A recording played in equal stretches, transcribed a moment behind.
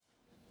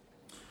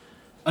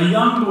A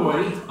young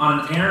boy on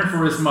an errand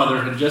for his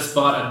mother had just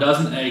bought a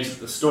dozen eggs at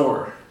the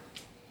store.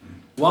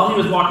 While he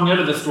was walking out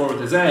of the store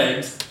with his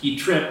eggs, he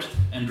tripped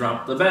and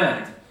dropped the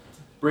bag,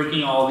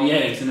 breaking all the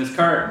eggs in his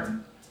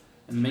carton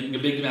and making a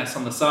big mess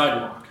on the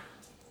sidewalk.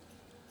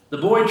 The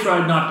boy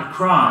tried not to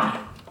cry.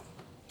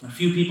 A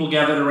few people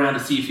gathered around to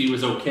see if he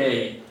was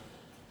okay,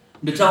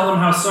 and to tell him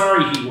how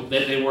sorry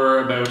that they were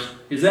about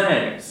his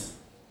eggs.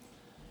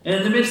 And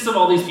in the midst of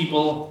all these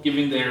people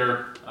giving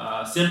their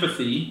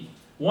sympathy,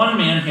 one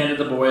man handed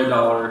the boy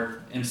 $1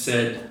 and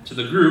said to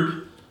the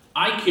group,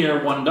 "I care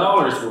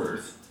 $1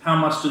 worth. How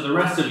much do the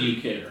rest of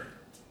you care?"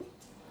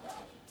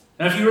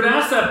 Now, if you were to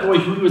ask that boy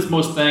who he was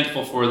most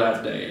thankful for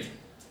that day,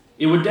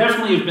 it would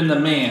definitely have been the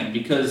man,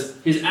 because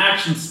his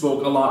actions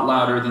spoke a lot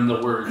louder than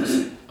the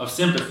words of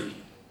sympathy.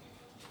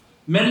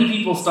 Many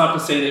people stopped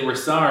to say they were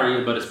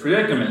sorry about his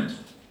predicament,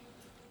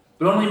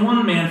 but only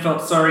one man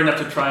felt sorry enough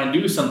to try and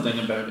do something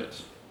about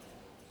it.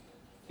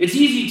 It's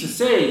easy to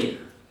say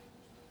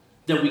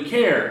that we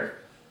care,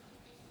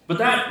 but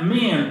that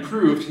man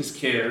proved his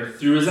care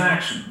through his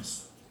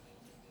actions.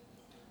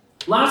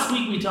 Last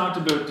week we talked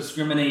about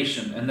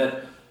discrimination and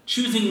that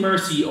choosing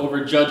mercy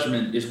over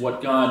judgment is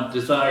what God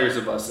desires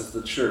of us as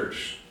the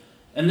church.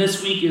 And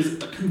this week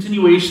is a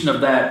continuation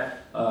of that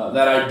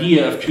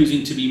idea of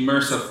choosing to be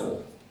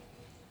merciful.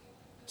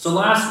 So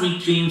last week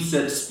James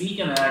said, "Speak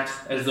and act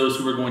as those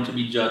who are going to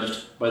be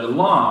judged by the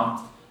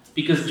law,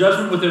 because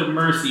judgment without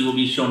mercy will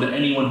be shown to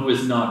anyone who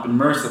has not been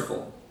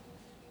merciful."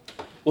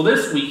 Well,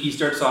 this week he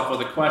starts off with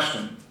a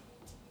question.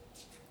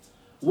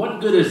 What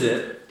good is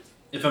it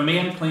if a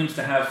man claims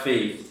to have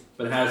faith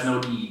but has no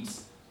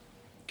deeds?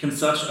 Can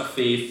such a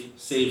faith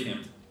save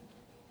him?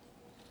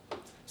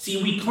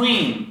 See, we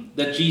claim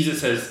that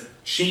Jesus has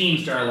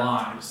changed our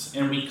lives,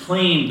 and we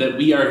claim that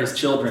we are his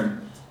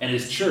children and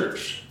his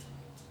church.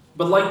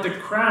 But like the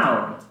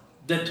crowd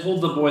that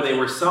told the boy they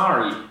were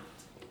sorry,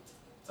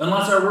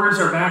 unless our words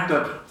are backed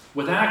up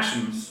with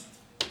actions,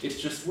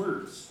 it's just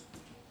words.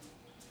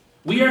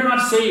 We are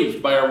not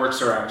saved by our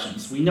works or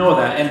actions. We know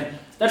that. And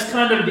that's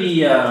kind of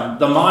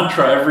the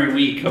mantra every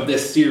week of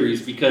this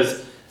series,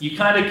 because you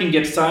kind of can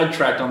get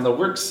sidetracked on the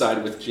works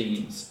side with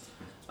James.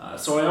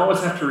 So I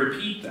always have to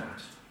repeat that.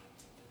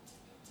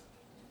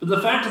 But the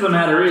fact of the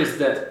matter is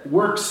that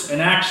works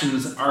and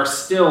actions are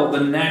still the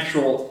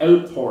natural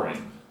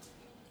outpouring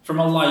from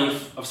a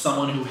life of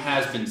someone who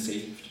has been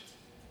saved.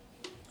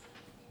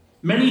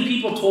 Many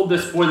people told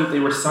this boy that they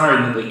were sorry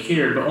and that they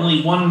cared, but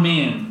only one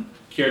man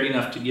cared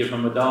enough to give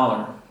him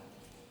 $1.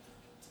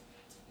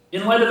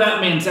 In light of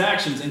that man's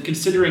actions, and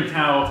considering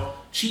how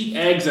cheap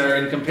eggs are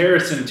in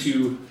comparison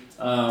to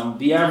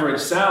the average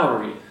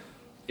salary,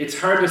 it's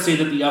hard to say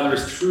that the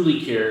others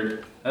truly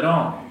cared at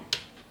all.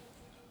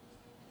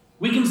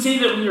 We can say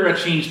that we are a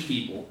changed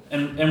people,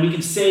 and we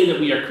can say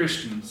that we are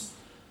Christians,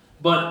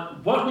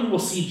 but what we will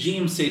see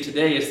James say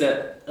today is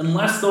that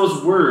unless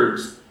those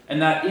words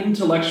and that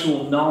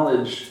intellectual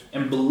knowledge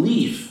and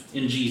belief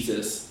in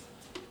Jesus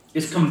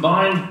is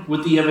combined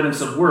with the evidence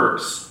of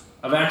works,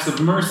 of acts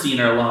of mercy in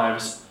our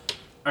lives,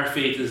 our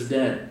faith is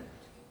dead.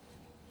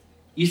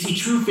 You see,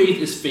 true faith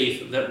is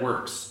faith that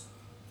works.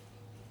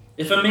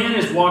 If a man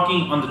is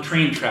walking on the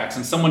train tracks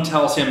and someone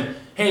tells him,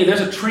 "Hey, there's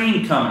a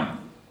train coming,"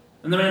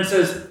 and the man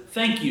says,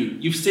 "Thank you,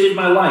 you've saved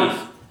my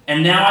life,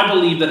 and now I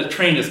believe that a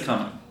train is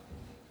coming,"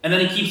 and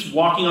then he keeps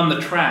walking on the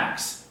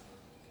tracks,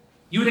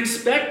 you would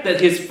expect that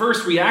his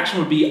first reaction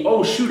would be,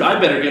 "Oh shoot, I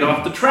better get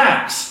off the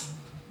tracks."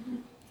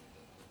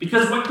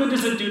 Because what good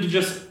does it do to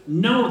just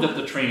know that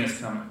the train is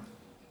coming?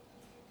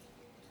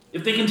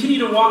 If they continue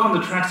to walk on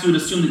the tracks, you would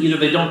assume that either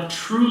they don't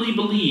truly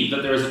believe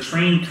that there is a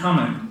train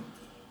coming,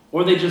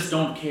 or they just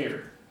don't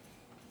care.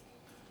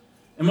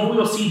 And what we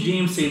will see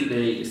James say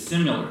today is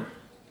similar.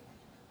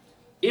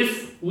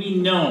 If we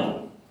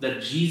know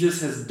that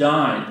Jesus has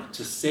died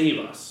to save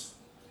us,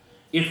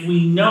 if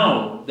we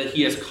know that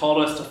he has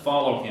called us to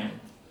follow him,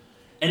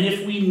 and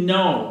if we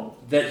know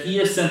that he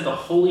has sent the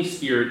Holy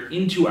Spirit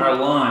into our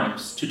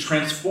lives to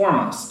transform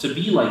us, to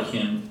be like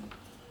him,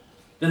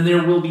 then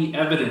there will be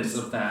evidence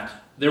of that.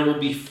 There will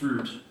be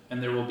fruit,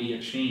 and there will be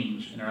a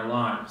change in our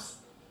lives.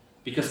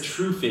 Because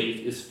true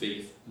faith is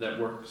faith that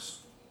works.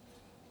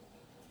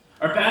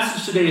 Our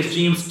passage today is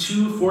James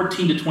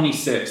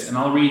 2:14-26, and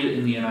I'll read it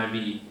in the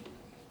NIV.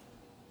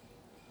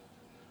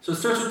 So it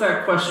starts with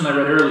that question I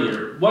read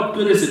earlier. What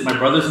good is it, my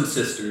brothers and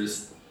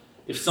sisters,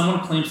 if someone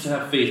claims to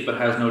have faith but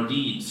has no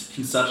deeds?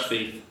 Can such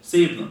faith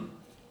save them?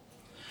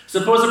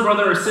 Suppose a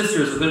brother or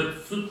sister is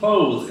without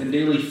clothes and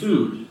daily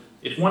food.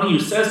 If one of you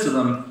says to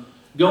them,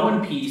 "Go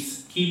in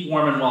peace, keep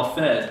warm and well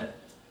fed,"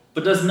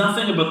 but does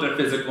nothing about their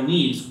physical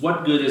needs,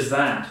 what good is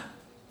that?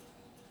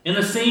 In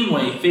the same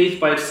way, faith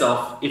by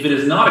itself, if it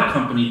is not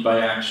accompanied by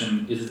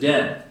action, is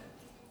dead.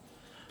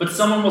 But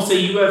someone will say,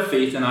 "You have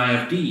faith and I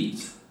have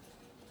deeds."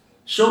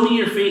 Show me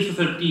your faith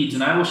without deeds,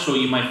 and I will show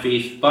you my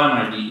faith by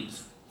my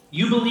deeds.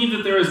 You believe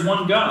that there is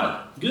one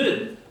God.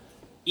 Good.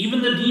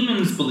 Even the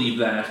demons believe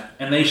that,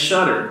 and they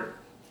shudder.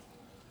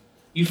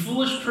 You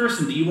foolish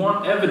person, do you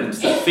want evidence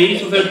that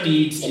faith without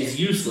deeds is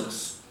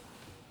useless?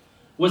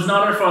 Was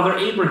not our father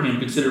Abraham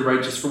considered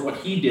righteous for what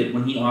he did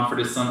when he offered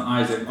his son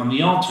Isaac on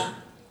the altar?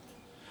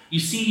 You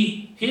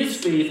see, his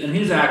faith and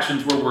his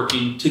actions were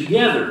working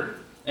together,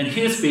 and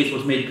his faith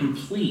was made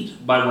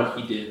complete by what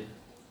he did.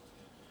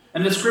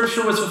 And the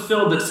scripture was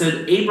fulfilled that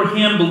said,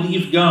 Abraham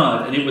believed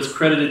God, and it was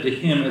credited to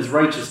him as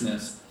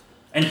righteousness,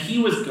 and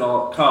he was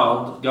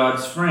called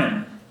God's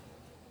friend.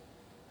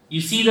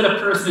 You see that a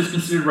person is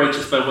considered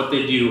righteous by what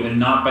they do and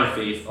not by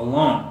faith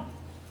alone.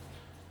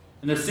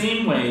 In the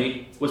same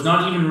way, was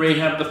not even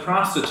Rahab the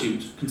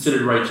prostitute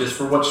considered righteous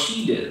for what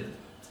she did,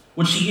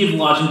 when she gave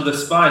lodging to the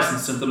spies and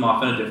sent them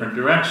off in a different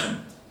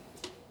direction?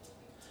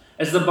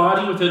 As the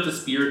body without the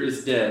spirit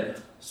is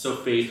dead, so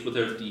faith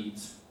without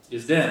deeds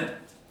is dead.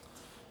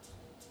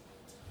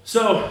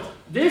 So,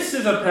 this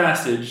is a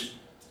passage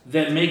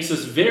that makes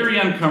us very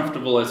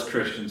uncomfortable as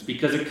Christians,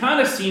 because it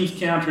kind of seems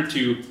counter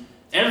to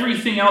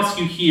everything else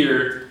you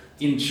hear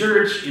in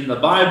church, in the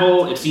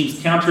Bible. It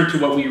seems counter to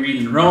what we read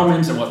in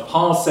Romans and what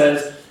Paul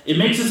says. It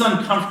makes us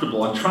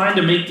uncomfortable, and trying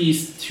to make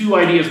these two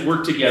ideas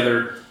work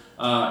together,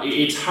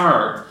 it's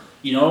hard.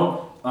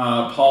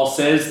 Paul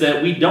says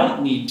that we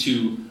don't need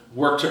to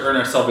work to earn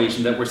our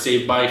salvation, that we're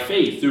saved by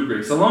faith through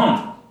grace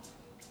alone,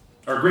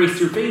 or grace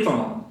through faith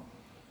alone.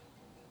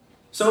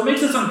 So it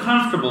makes us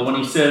uncomfortable when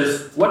he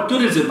says, what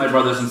good is it, my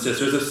brothers and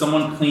sisters, if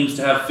someone claims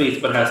to have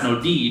faith but has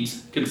no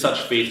deeds? Can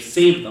such faith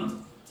save them?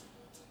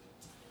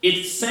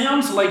 It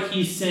sounds like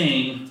he's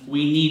saying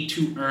we need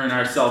to earn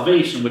our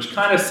salvation, which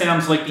kind of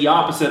sounds like the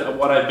opposite of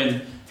what I've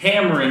been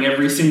hammering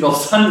every single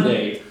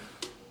Sunday.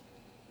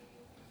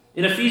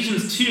 In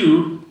Ephesians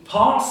 2,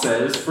 Paul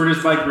says, for it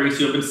is by grace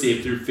you have been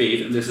saved through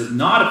faith, and this is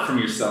not from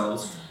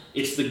yourselves,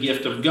 it's the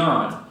gift of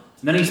God.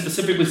 And then he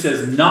specifically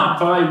says, not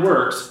by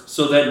works,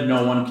 so that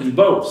no one can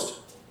boast.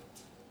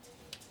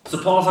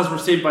 So Paul says we're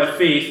saved by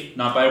faith,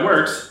 not by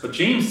works, but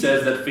James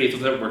says that faith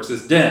without works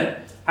is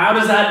dead. How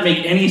does that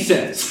make any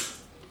sense?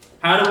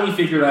 How do we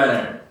figure that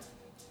out?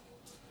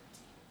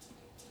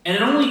 And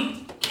it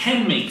only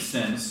can make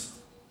sense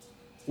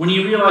when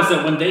you realize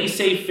that when they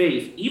say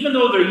faith, even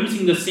though they're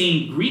using the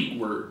same Greek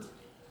word,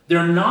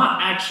 they're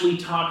not actually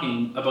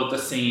talking about the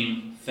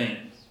same thing.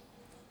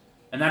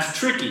 And that's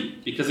tricky,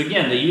 because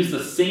again, they use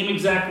the same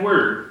exact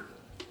word,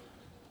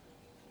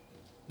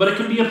 but it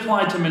can be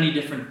applied to many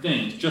different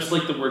things, just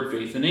like the word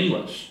faith in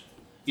English.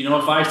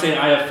 If I say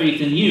I have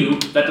faith in you,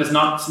 that does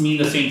not mean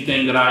the same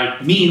thing that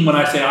I mean when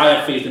I say I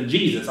have faith in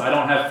Jesus. I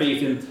don't have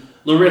faith in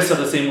Larissa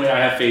the same way I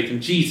have faith in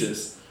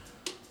Jesus.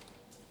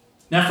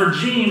 Now for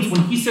James,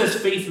 when he says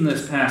faith in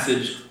this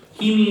passage,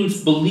 he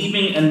means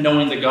believing and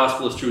knowing the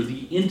gospel is true,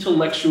 the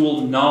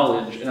intellectual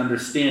knowledge and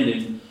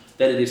understanding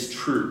that it is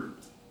true.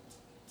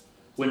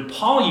 When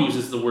Paul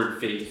uses the word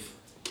faith,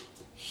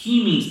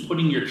 he means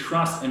putting your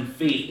trust and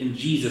faith in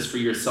Jesus for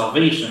your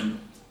salvation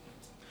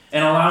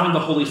and allowing the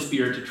Holy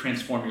Spirit to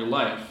transform your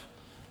life.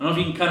 I don't know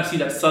if you can kind of see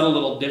that subtle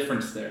little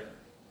difference there.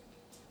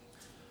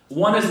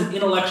 One is an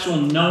intellectual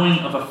knowing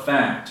of a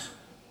fact,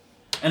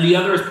 and the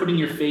other is putting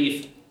your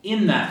faith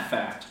in that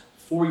fact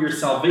for your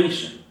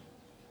salvation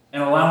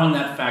and allowing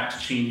that fact to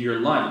change your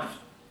life.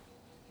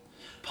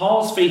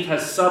 Paul's faith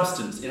has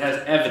substance, it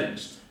has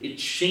evidence, it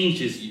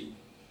changes you.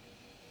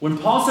 When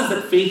Paul says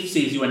that faith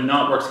saves you and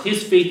not works,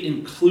 his faith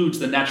includes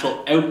the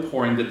natural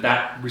outpouring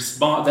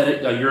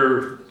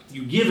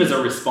you give as a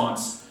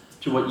response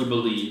to what you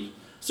believe.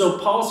 So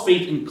Paul's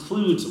faith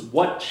includes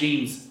what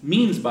James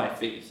means by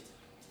faith,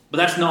 but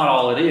that's not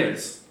all it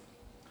is.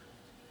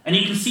 And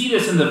you can see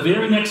this in the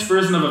very next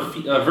verse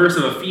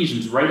of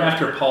Ephesians, right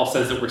after Paul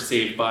says that we're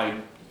saved by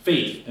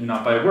faith and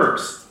not by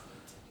works.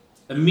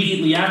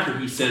 Immediately after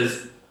he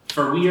says,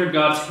 for we are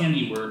God's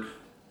handiwork,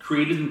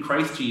 created in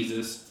Christ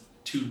Jesus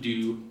to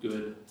do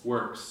good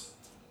works,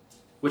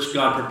 which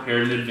God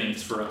prepared in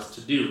advance for us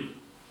to do.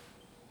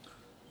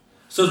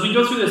 So as we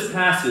go through this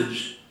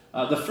passage,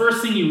 the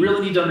first thing you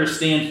really need to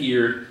understand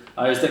here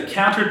is that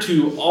counter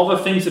to all the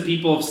things that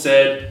people have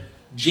said,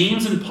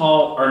 James and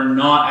Paul are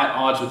not at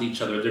odds with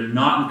each other. They're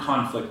not in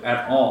conflict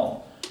at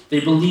all. They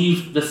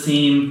believe the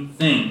same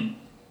thing.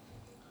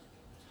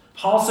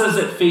 Paul says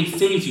that faith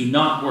saves you,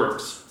 not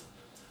works.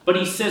 But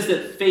he says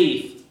that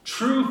faith,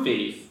 true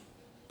faith,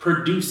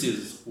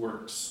 produces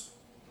works.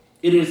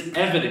 It is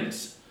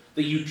evidence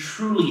that you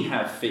truly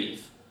have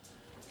faith.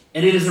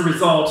 And it is a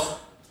result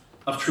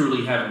of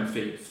truly having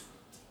faith.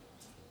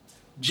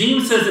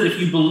 James says that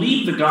if you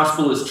believe the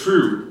gospel is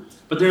true,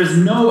 but there is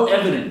no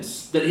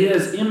evidence that it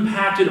has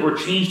impacted or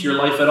changed your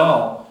life at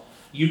all,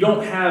 you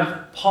don't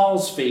have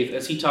Paul's faith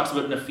as he talks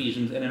about in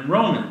Ephesians and in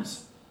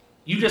Romans.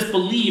 You just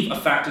believe a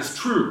fact is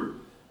true,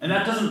 and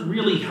that doesn't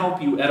really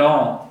help you at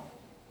all.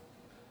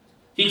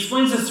 He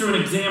explains this through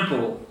an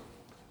example.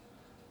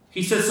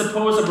 He says,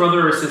 suppose a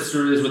brother or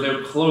sister is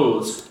without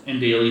clothes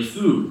and daily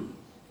food.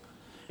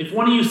 If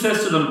one of you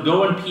says to them,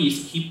 go in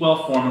peace, keep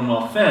well formed and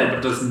well fed,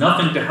 but does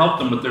nothing to help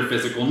them with their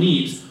physical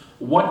needs,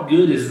 what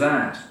good is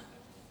that?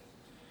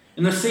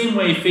 In the same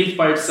way, faith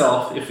by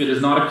itself, if it is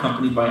not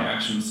accompanied by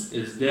actions,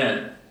 is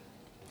dead.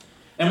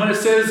 And when it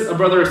says a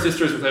brother or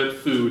sister is without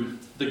food,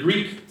 the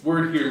Greek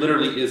word here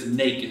literally is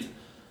naked.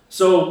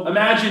 So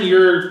imagine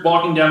you're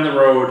walking down the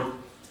road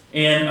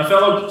and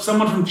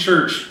someone from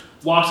church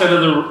walks out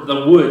of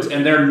the woods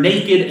and they're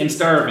naked and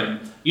starving.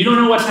 You don't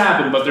know what's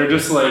happened, but they're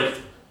just like,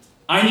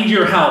 I need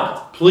your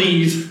help,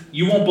 please.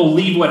 You won't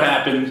believe what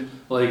happened.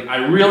 Like,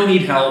 I really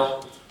need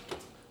help.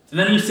 And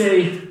then you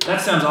say,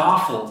 that sounds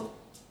awful.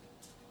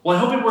 Well, I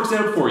hope it works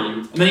out for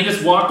you. And then you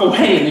just walk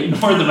away and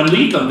ignore them and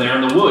leave them there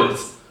in the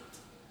woods.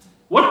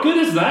 What good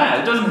is that?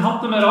 It doesn't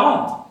help them at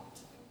all.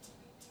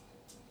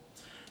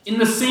 In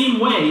the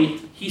same way,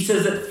 he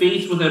says that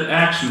faith without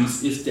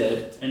actions is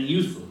dead and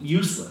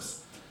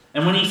useless.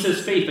 And when he says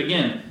faith,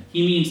 again,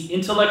 he means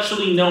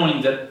intellectually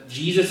knowing that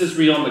Jesus is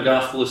real and the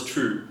gospel is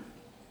true.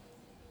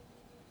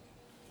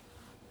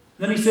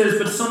 And then he says,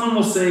 but someone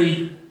will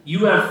say,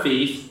 you have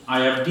faith,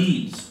 I have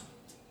deeds.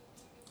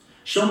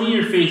 Show me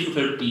your faith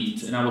without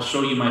deeds, and I will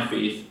show you my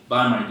faith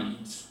by my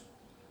deeds.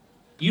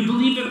 You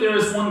believe that there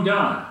is one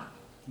God.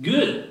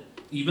 Good.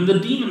 Even the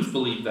demons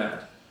believe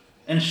that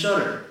and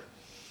shudder.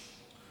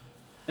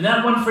 And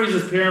that one phrase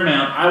is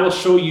paramount. I will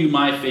show you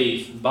my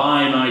faith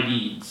by my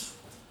deeds.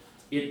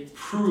 It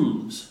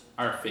proves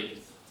our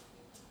faith.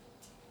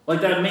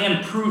 Like that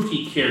man proved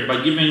he cared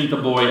by giving the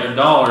boy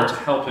 $1 to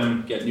help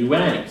him get new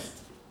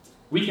eggs.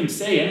 We can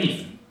say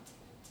anything.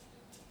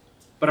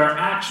 But our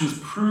actions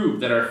prove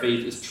that our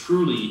faith is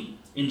truly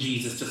in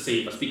Jesus to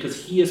save us,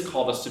 because he has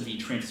called us to be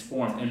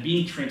transformed. And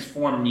being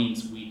transformed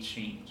means we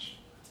change.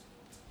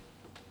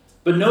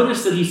 But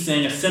notice that he's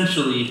saying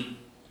essentially,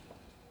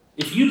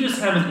 if you just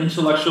have an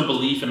intellectual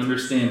belief and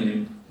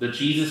understanding that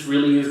Jesus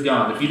really is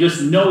God, if you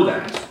just know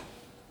that,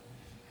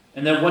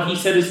 and that what he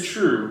said is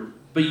true,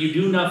 but you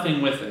do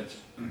nothing with it,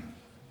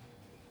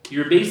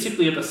 you're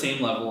basically at the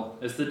same level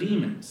as the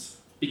demons,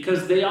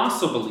 because they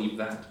also believe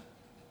that.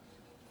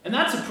 And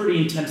that's a pretty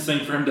intense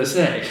thing for him to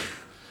say.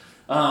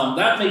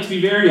 That makes me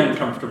very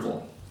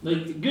uncomfortable.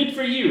 Like, good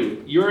for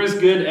you. You're as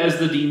good as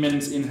the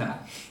demons in hell.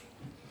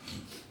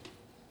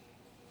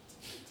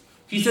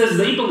 He says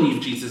they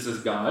believe Jesus is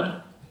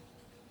God,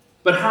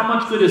 but how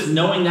much good is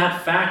knowing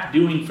that fact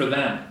doing for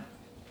them?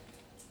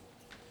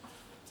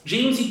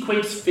 James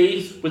equates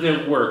faith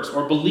without works,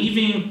 or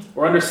believing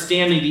or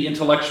understanding the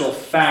intellectual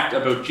fact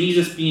about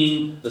Jesus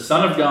being the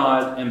Son of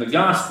God and the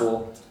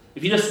gospel.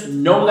 If you just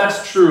know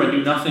that's true and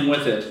do nothing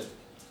with it,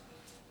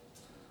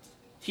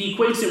 he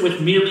equates it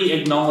with merely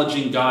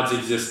acknowledging God's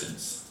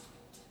existence.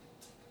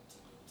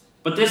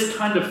 But this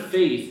kind of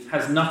faith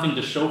has nothing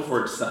to show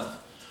for itself.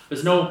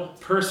 There's no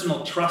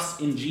personal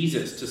trust in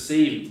Jesus to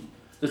save you.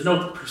 There's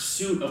no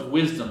pursuit of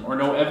wisdom or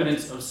no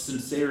evidence of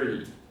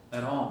sincerity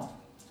at all.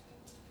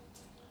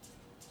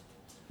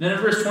 Then in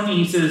verse 20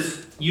 he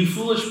says, you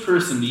foolish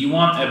person, do you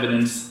want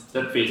evidence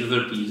that faith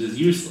without deeds is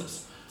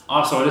useless?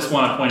 Also, I just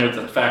want to point out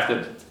the fact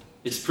that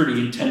it's pretty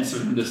intense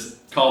of him to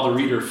call the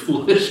reader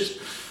foolish.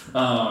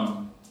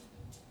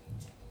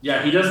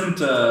 He doesn't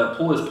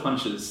pull his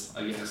punches,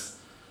 I guess.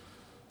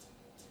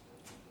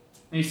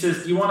 And he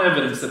says, do you want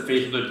evidence that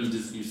faith without deeds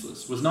is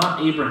useless? Was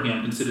not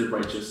Abraham considered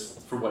righteous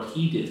for what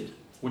he did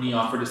when he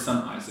offered his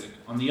son Isaac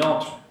on the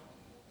altar?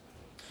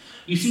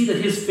 You see that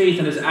his faith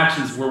and his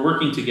actions were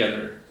working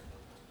together,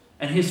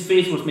 and his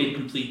faith was made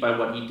complete by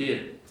what he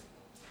did.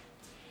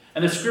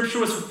 And the scripture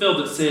was fulfilled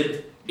that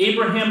said,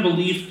 Abraham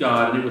believed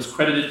God, and it was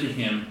credited to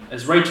him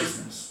as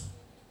righteousness.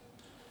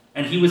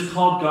 And he was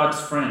called God's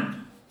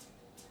friend.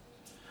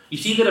 You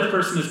see that a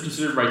person is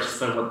considered righteous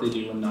by what they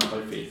do and not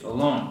by faith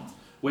alone.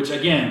 Which,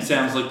 again,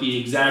 sounds like the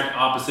exact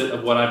opposite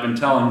of what I've been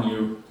telling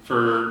you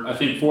for, I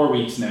think, 4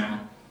 weeks now.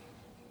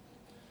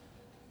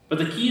 But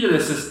the key to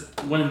this is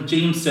when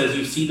James says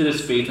you see that his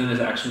faith and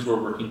his actions were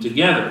working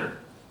together.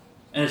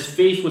 And his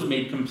faith was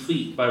made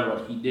complete by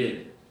what he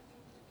did.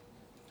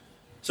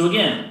 So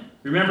again,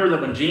 remember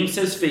that when James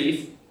says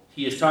faith,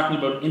 he is talking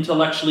about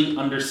intellectually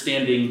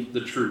understanding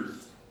the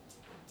truth.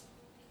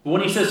 But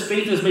when he says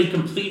faith is made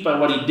complete by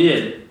what he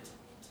did,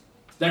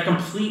 that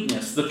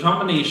completeness, the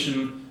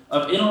combination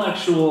of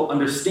intellectual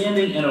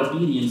understanding and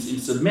obedience in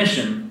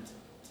submission,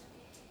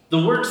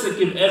 the works that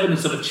give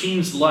evidence of a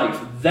changed life,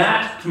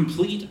 that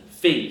complete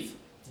faith,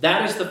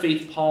 that is the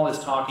faith Paul is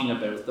talking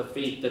about, the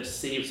faith that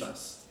saves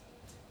us.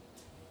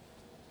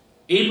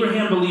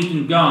 Abraham believed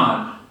in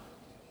God,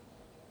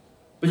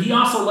 but he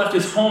also left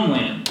his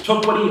homeland,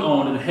 took what he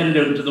owned, and headed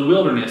out into the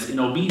wilderness in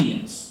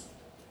obedience.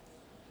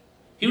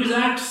 He was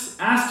asked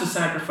to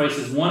sacrifice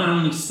his one and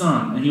only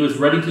son, and he was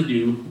ready to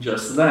do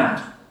just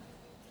that.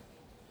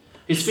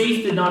 His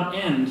faith did not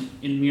end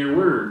in mere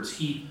words.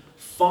 He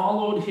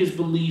followed his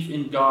belief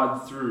in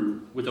God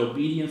through with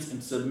obedience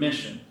and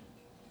submission.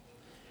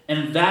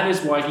 And that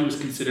is why he was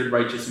considered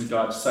righteous in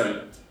God's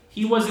sight.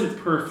 He wasn't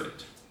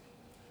perfect,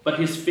 but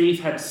his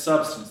faith had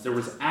substance. There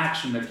was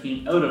action that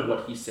came out of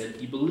what he said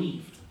he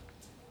believed.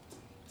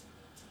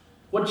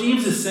 What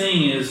James is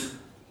saying is,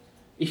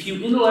 if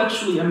you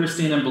intellectually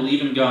understand and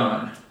believe in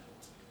God,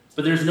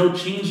 but there's no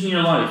change in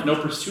your life, no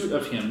pursuit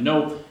of him,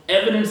 no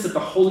evidence that the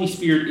Holy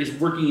Spirit is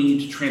working in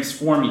you to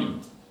transform you,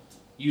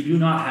 you do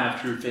not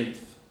have true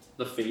faith,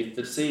 the faith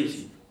that saves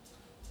you.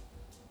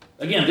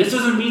 Again, this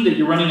doesn't mean that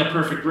you're running a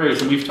perfect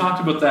race, and we've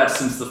talked about that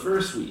since the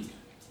first week.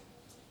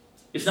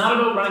 It's not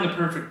about running a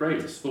perfect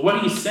race. But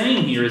what he's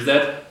saying here is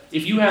that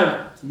if you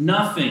have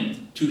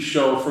nothing to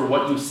show for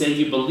what you say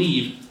you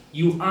believe,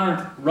 you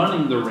aren't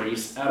running the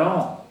race at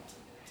all.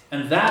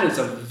 And that is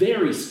a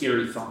very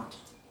scary thought.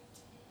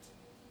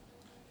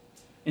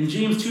 In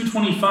James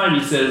 2:25,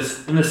 he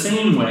says, "In the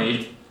same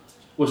way,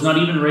 was not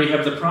even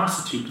Rahab the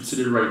prostitute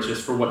considered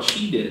righteous for what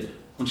she did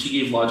when she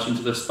gave lodging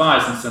to the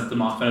spies and sent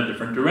them off in a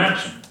different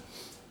direction?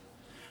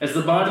 As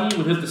the body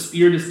without the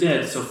spirit is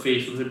dead, so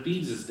faith without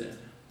deeds is dead."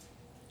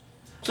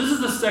 So this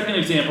is the second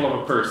example of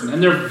a person,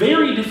 and they're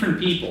very different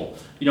people.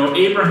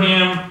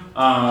 Abraham,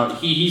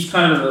 he's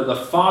kind of the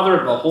father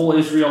of the whole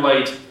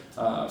Israelite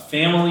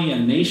family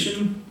and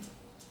nation.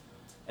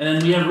 And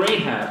then we have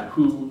Rahab,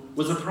 who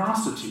was a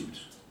prostitute.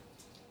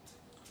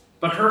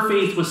 But her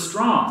faith was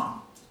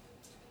strong.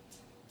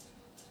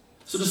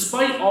 So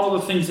despite all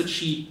the things that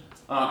she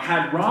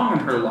had wrong in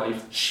her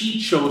life,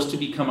 she chose to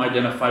become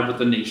identified with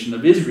the nation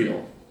of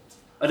Israel,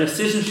 a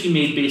decision she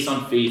made based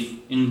on faith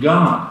in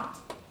God.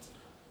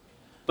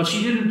 But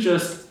she didn't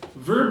just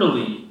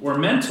verbally or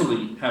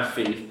mentally have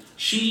faith.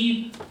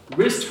 She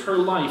risked her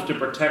life to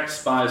protect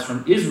spies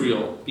from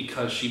Israel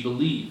because she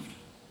believed.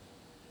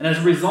 And as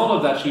a result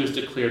of that, she was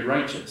declared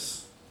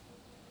righteous.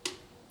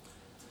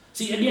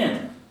 See,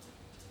 again,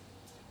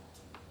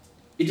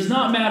 it does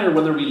not matter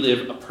whether we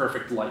live a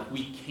perfect life.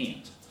 We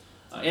can't.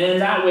 And in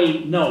that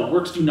way, no,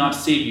 works do not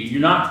save you.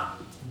 You're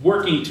not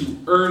working to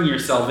earn your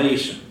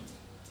salvation.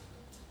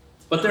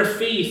 But their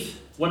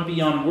faith went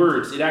beyond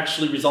words. It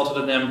actually resulted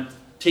in them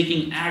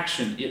taking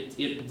action.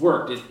 It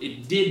worked.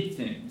 It did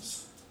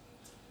things.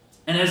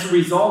 And as a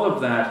result of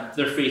that,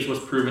 their faith was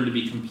proven to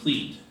be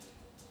complete.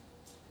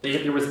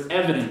 There was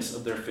evidence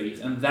of their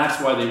faith, and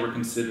that's why they were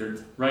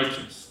considered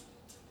righteous.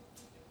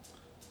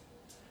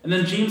 And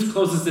then James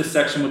closes this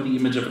section with the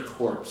image of a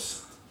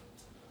corpse.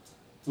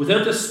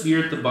 Without the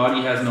spirit, the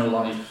body has no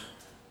life.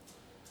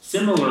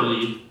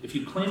 Similarly, if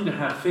you claim to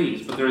have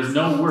faith, but there is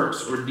no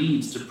works or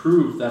deeds to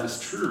prove that is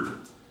true,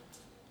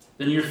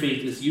 then your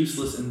faith is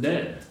useless and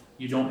dead.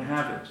 You don't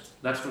have it.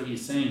 That's what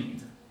he's saying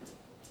here.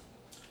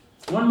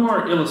 One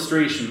more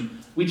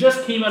illustration. We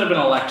just came out of an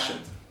election.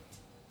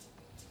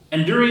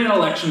 And during an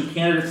election,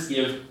 candidates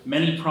give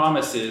many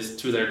promises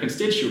to their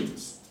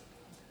constituents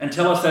and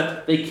tell us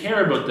that they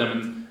care about them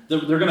and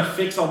they're going to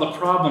fix all the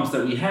problems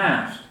that we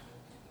have.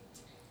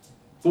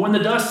 But when the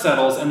dust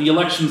settles and the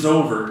election's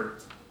over,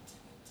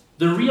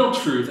 the real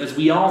truth, as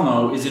we all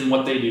know, is in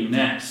what they do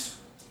next.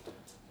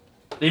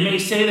 They may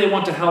say they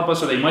want to help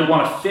us, or they might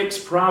want to fix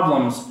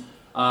problems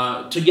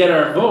to get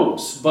our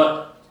votes,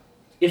 but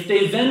if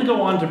they then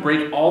go on to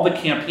break all the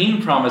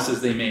campaign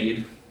promises they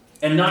made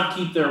and not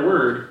keep their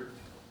word,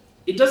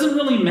 it doesn't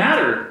really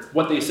matter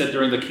what they said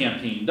during the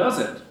campaign, does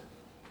it?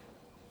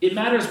 It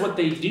matters what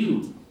they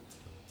do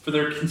for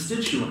their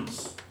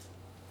constituents.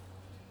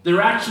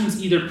 Their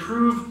actions either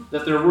prove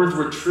that their words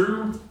were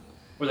true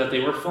or that they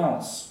were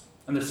false.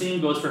 And the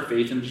same goes for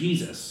faith in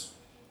Jesus.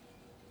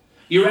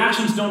 Your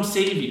actions don't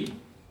save you,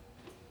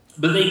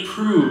 but they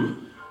prove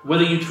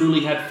whether you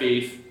truly had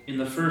faith in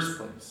the first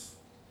place.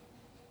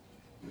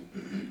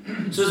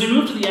 So as we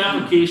move to the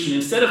application,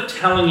 instead of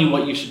telling you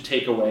what you should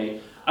take away,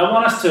 I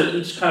want us to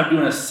each kind of do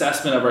an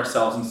assessment of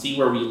ourselves and see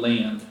where we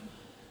land.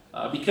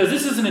 Because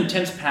this is an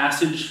intense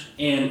passage,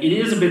 and it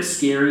is a bit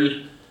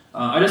scary.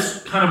 I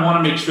just kind of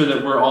want to make sure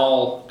that we're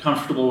all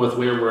comfortable with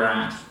where we're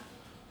at.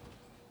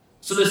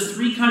 So there's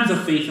three kinds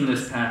of faith in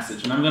this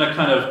passage, and I'm going to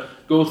kind of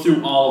go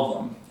through all of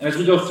them. And as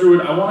we go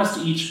through it, I want us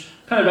to each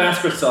kind of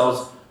ask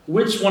ourselves,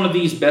 which one of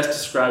these best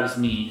describes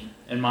me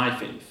and my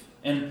faith?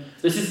 And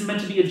this isn't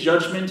meant to be a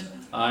judgment,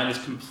 and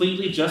it's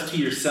completely just to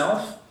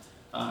yourself.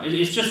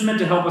 It's just meant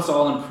to help us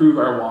all improve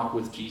our walk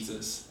with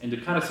Jesus and to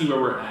kind of see where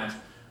we're at.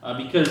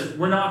 Because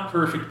we're not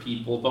perfect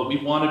people, but we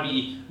want to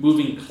be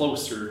moving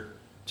closer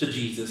to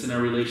Jesus in our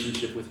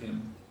relationship with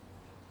him.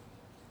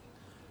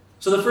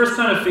 So the first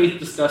kind of faith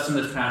discussed in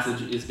this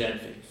passage is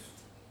dead faith.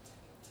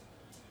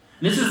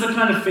 And this is the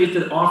kind of faith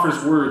that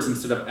offers words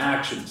instead of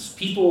actions.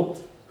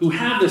 People who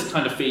have this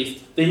kind of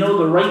faith, they know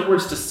the right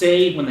words to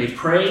say when they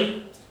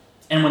pray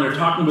and when they're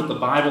talking about the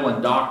Bible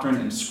and doctrine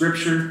and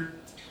Scripture.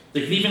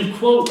 They can even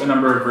quote a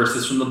number of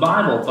verses from the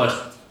Bible,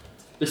 but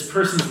this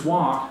person's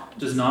walk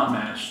does not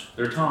match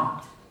their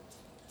talk.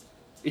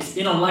 It's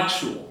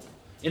intellectual.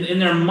 In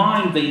their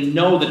mind, they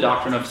know the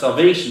doctrine of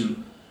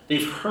salvation.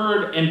 They've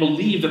heard and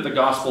believed that the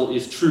gospel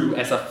is true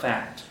as a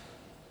fact.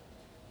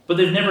 But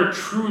they've never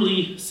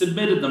truly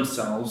submitted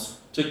themselves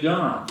to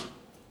God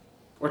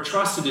or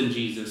trusted in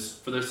Jesus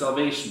for their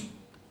salvation.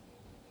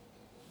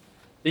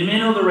 They may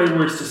know the right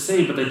words to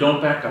say, but they don't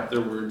back up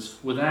their words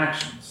with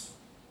actions.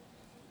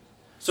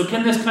 So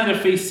can this kind of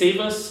faith save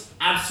us?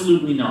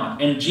 Absolutely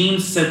not. And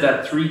James said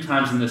that 3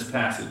 times in this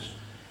passage.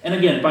 And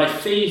again, by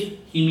faith,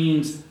 he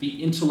means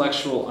the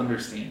intellectual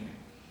understanding.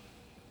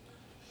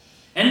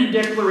 Any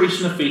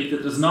declaration of faith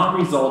that does not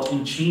result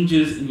in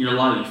changes in your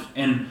life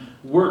and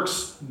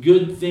works,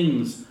 good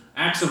things,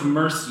 acts of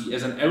mercy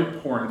as an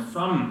outpouring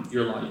from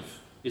your life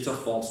It's a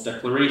false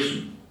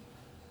declaration.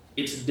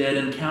 It's dead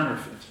and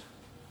counterfeit.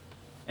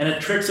 And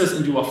it tricks us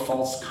into a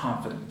false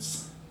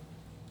confidence.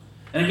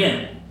 And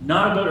again,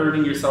 not about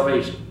earning your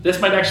salvation. This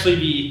might actually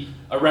be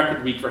a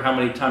record week for how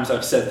many times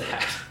I've said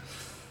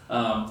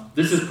that.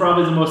 This is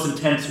probably the most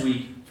intense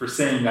week for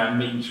saying that and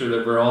making sure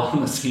that we're all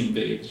on the same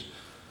page.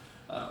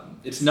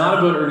 It's not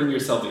about earning your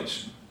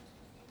salvation.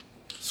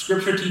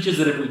 Scripture teaches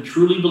that if we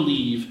truly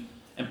believe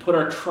and put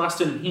our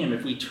trust in Him,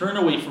 if we turn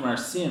away from our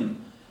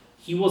sin,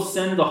 He will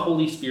send the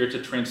Holy Spirit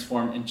to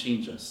transform and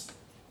change us.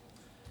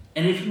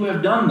 And if you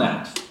have done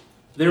that,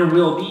 there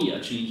will be a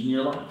change in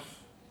your life.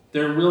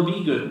 There will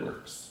be good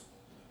works.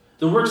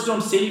 The works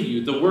don't save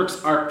you. The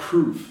works are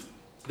proof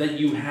that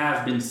you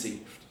have been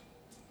saved.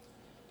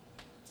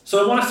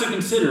 So I want us to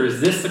consider,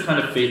 is this the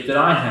kind of faith that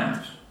I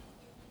have?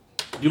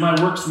 Do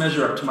my works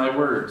measure up to my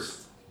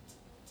words?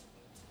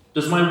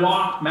 Does my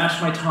walk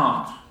match my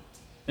talk?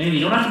 And you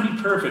don't have to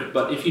be perfect,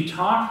 but if you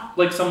talk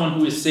like someone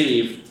who is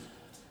saved,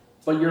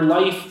 but your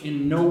life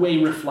in no way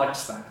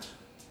reflects that,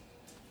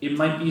 it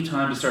might be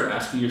time to start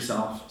asking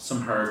yourself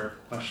some hard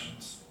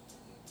questions.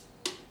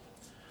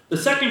 The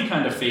second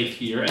kind of faith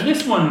here, and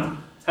this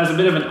one has a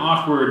bit of an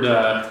awkward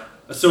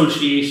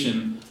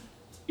association,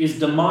 is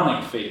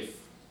demonic faith.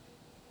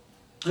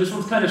 This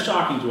one's kind of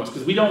shocking to us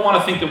because we don't want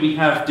to think that we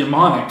have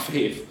demonic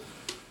faith.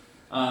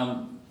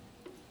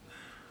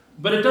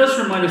 But it does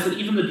remind us that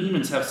even the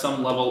demons have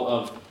some level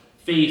of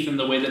faith in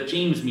the way that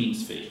James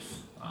means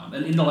faith,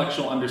 an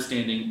intellectual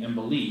understanding and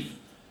belief.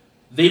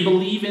 They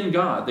believe in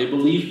God. They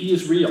believe He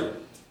is real.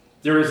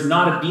 There is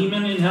not a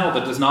demon in hell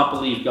that does not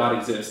believe God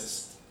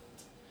exists.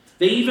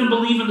 They even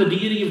believe in the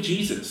deity of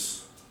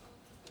Jesus.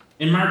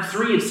 In Mark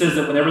 3, it says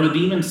that whenever the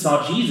demons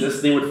saw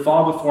Jesus, they would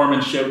fall before Him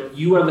and shout,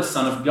 "You are the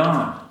Son of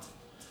God."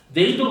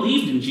 They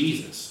believed in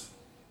Jesus.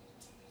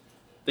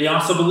 They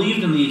also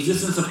believed in the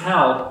existence of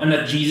hell and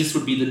that Jesus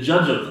would be the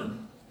judge of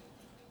them.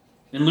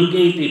 In Luke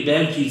 8, they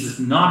begged Jesus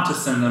not to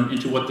send them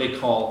into what they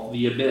call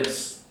the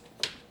abyss.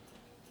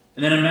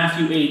 And then in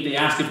Matthew 8, they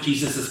ask if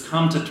Jesus has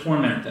come to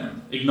torment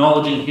them,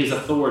 acknowledging His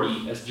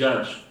authority as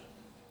judge.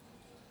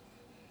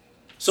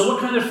 So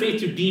what kind of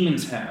faith do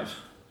demons have?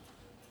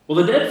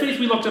 Well, the dead faith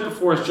we looked at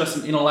before is just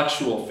an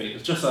intellectual faith.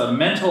 It's just a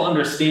mental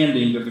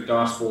understanding that the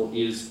gospel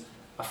is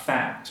a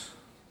fact.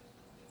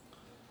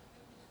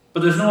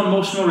 But there's no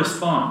emotional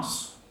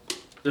response.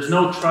 There's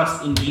no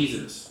trust in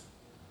Jesus.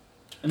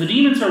 And the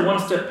demons are one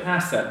step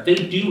past that. They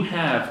do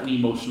have an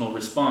emotional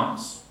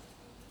response.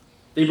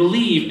 They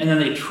believe and then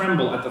they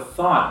tremble at the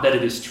thought that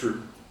it is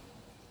true.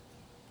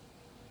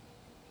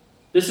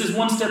 This is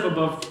one step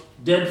above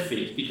dead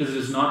faith because it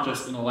is not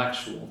just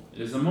intellectual,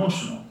 it is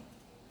emotional.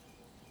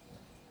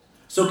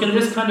 So can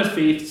this kind of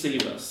faith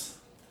save us?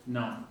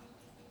 No.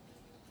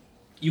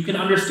 You can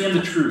understand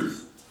the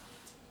truth.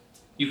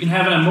 You can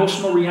have an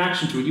emotional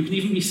reaction to it. You can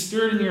even be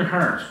stirred in your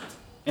heart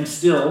and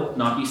still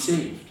not be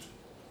saved.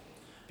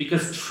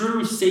 Because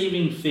true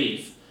saving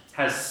faith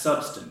has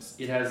substance.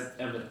 It has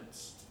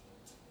evidence.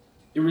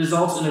 It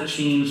results in a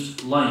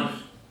changed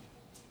life.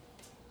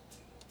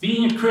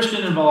 Being a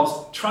Christian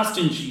involves trust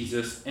in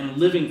Jesus and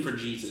living for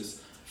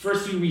Jesus.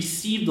 First you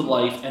receive the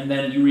life and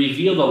then you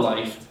reveal the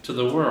life to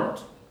the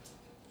world.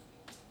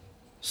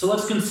 So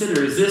let's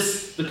consider, is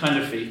this the kind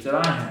of faith that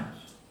I have?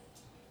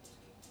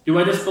 Do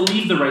I just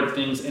believe the right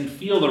things and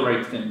feel the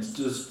right things?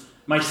 Does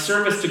my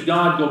service to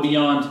God go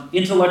beyond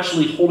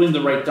intellectually holding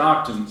the right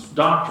doctrines?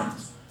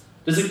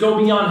 Does it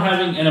go beyond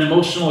having an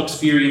emotional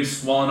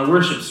experience while in a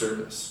worship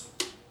service?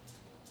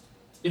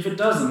 If it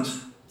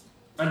doesn't,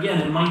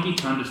 again, it might be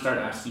time to start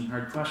asking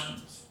hard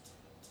questions.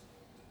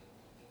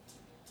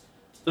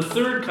 The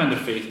third kind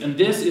of faith, and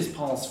this is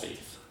Paul's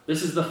faith,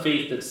 this is the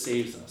faith that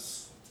saves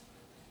us,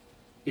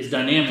 is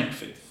dynamic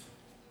faith.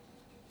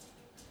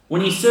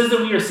 When he says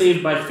that we are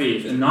saved by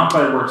faith and not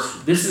by works,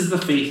 this is the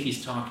faith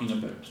he's talking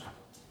about.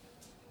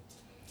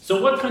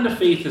 So what kind of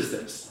faith is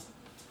this?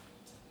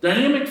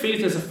 Dynamic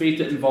faith is a faith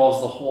that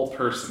involves the whole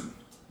person.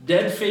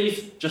 Dead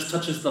faith just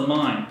touches the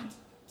mind.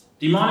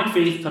 Demonic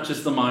faith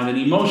touches the mind and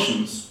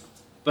emotions.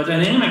 But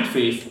dynamic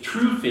faith,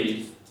 true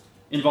faith,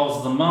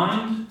 involves the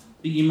mind,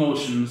 the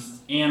emotions,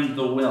 and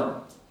the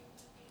will.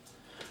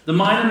 The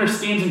mind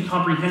understands and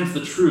comprehends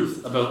the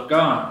truth about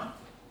God.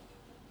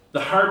 The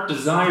heart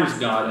desires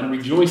God and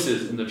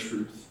rejoices in the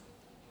truth.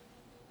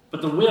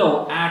 But the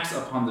will acts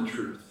upon the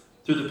truth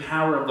through the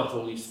power of the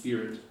Holy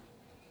Spirit.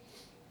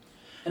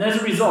 And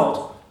as a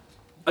result,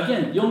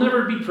 again, you'll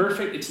never be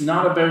perfect. It's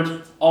not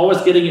about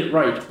always getting it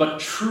right. But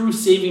true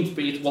saving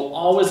faith will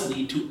always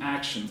lead to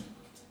action.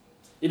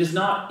 It is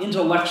not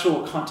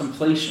intellectual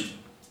contemplation.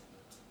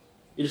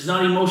 It is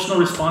not emotional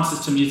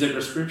responses to music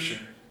or scripture.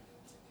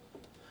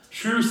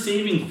 True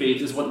saving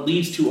faith is what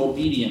leads to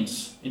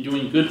obedience in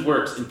doing good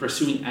works and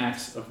pursuing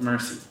acts of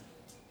mercy.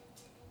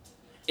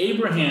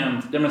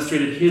 Abraham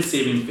demonstrated his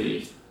saving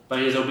faith by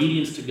his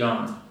obedience to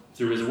God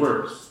through his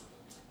works.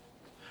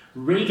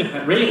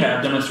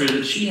 Rahab demonstrated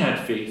that she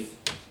had faith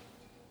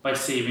by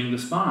saving the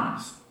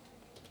spies.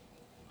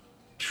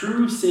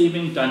 True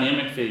saving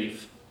dynamic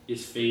faith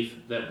is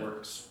faith that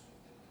works.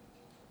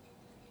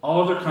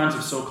 All other kinds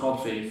of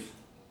so-called faith,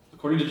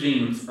 according to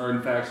James, are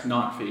in fact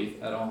not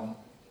faith at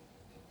all.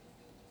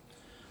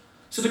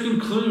 So to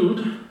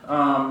conclude,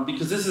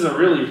 because this is a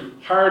really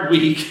hard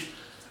week,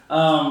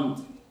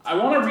 I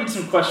want to read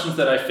some questions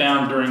that I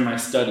found during my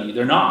study.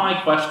 They're not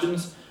my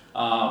questions.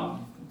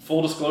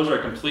 Full disclosure,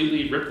 I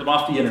completely ripped them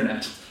off the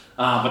internet.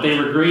 But they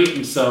were great,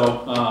 and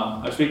so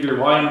I figured,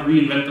 why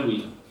reinvent the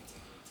wheel?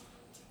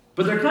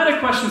 But they're kind of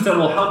questions that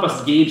will help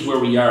us gauge where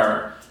we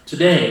are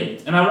today,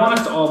 and I want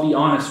us to all be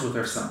honest with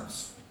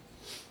ourselves.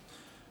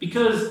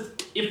 Because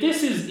if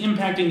this is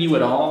impacting you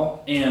at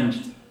all,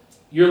 and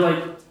you're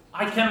like,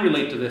 I can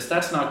relate to this,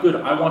 that's not good,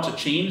 I want to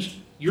change,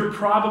 you're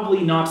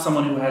probably not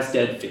someone who has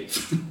dead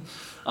faith.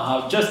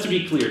 Just to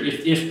be clear,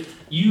 if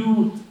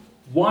you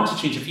want to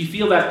change, if you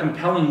feel that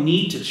compelling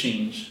need to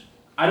change,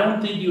 I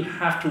don't think you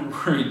have to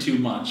worry too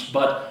much,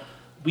 but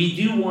we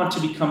do want to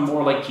become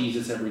more like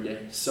Jesus every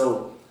day.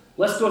 So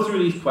let's go through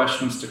these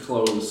questions to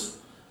close,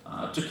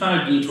 to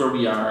kind of gauge where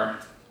we are.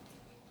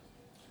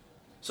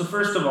 So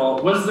first of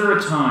all, was there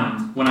a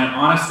time when I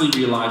honestly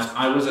realized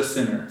I was a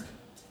sinner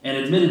and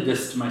admitted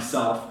this to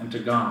myself and to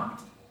God?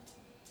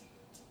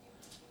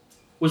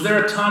 Was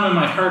there a time when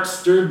my heart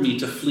stirred me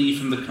to flee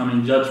from the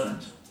coming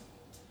judgment?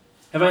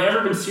 Have I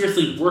ever been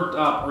seriously worked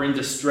up or in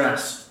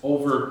distress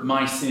over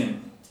my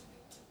sin?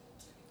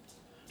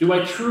 Do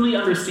I truly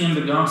understand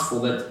the gospel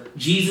that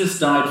Jesus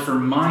died for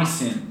my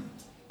sin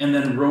and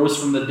then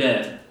rose from the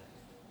dead?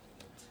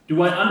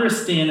 Do I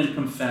understand and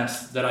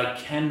confess that I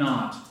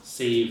cannot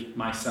save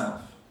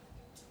myself?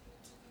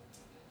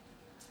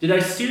 Did I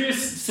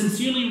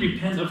sincerely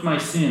repent of my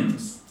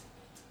sins,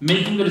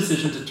 making the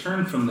decision to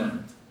turn from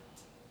them?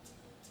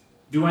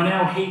 Do I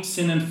now hate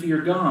sin and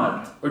fear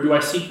God, or do I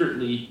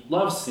secretly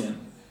love sin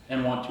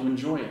and want to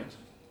enjoy it?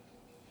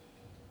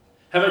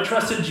 Have I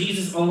trusted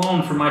Jesus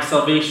alone for my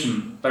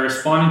salvation by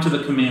responding to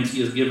the commands he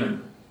has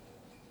given?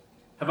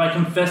 Have I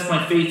confessed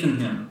my faith in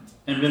him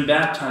and been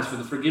baptized for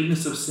the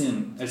forgiveness of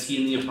sin as he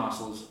and the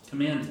apostles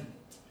commanded?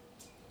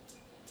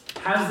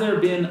 Has there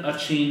been a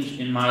change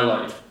in my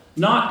life?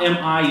 Not am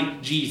I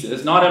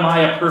Jesus, not am I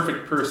a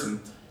perfect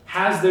person.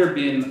 Has there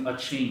been a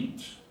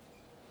change?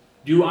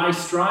 Do I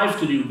strive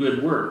to do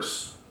good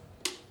works?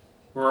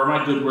 Or are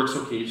my good works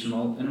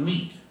occasional and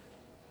weak?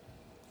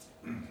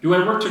 Do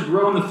I work to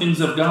grow in the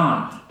things of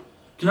God?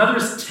 Can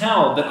others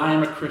tell that I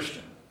am a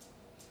Christian?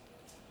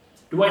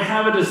 Do I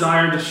have a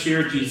desire to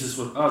share Jesus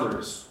with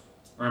others?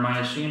 Or am I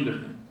ashamed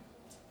of him?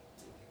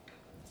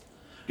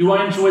 Do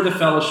I enjoy the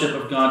fellowship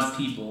of God's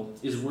people?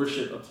 Is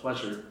worship a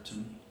pleasure to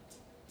me?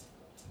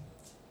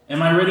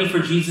 Am I ready for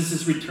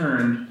Jesus'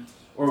 return,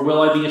 or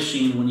will I be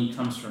ashamed when he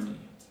comes for me?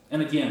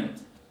 And again,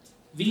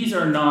 these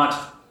are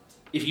not,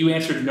 if you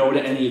answered no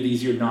to any of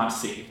these, you're not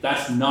saved.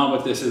 That's not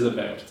what this is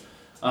about.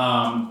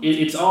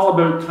 It's all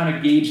about kind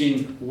of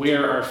gauging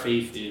where our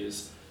faith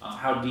is,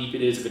 how deep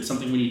it is, if it's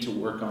something we need to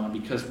work on,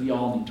 because we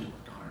all need to work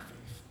on our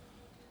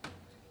faith.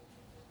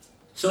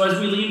 So as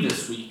we leave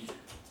this week,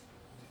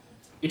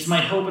 it's my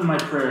hope and my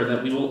prayer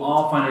that we will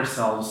all find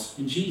ourselves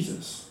in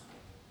Jesus,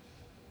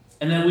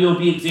 and that we will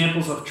be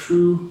examples of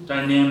true,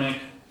 dynamic,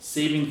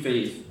 saving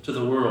faith to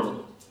the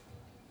world,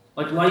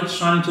 like light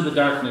shining to the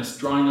darkness,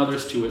 drawing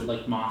others to it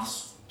like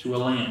moths to a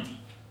lamp,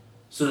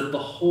 so that the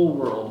whole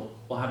world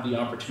will have the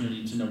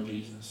opportunity to know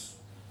Jesus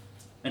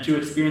and to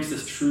experience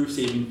this true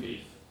saving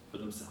faith for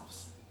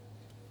themselves.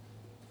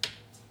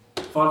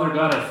 Father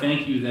God, I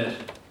thank you that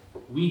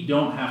we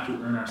don't have to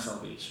earn our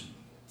salvation.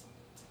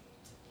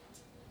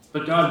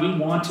 But God, we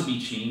want to be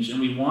changed, and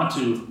we want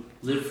to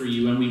live for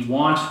you, and we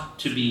want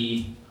to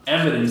be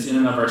evidence in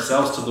and of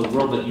ourselves to the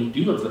world that you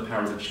do have the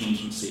power to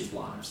change and save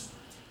lives.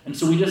 And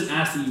so we just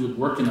ask that you would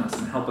work in us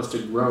and help us to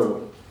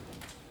grow.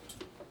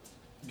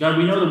 God,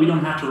 we know that we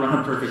don't have to run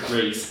a perfect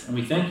race, and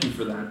we thank you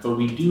for that, but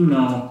we do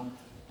know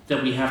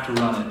that we have to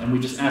run it, and we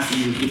just ask that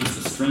you would give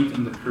us the strength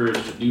and the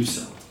courage to do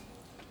so,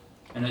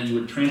 and that you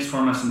would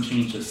transform us and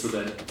change us so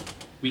that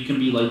we can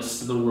be lights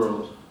to the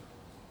world.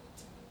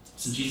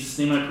 It's in Jesus'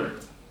 name I pray.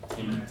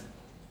 Amen.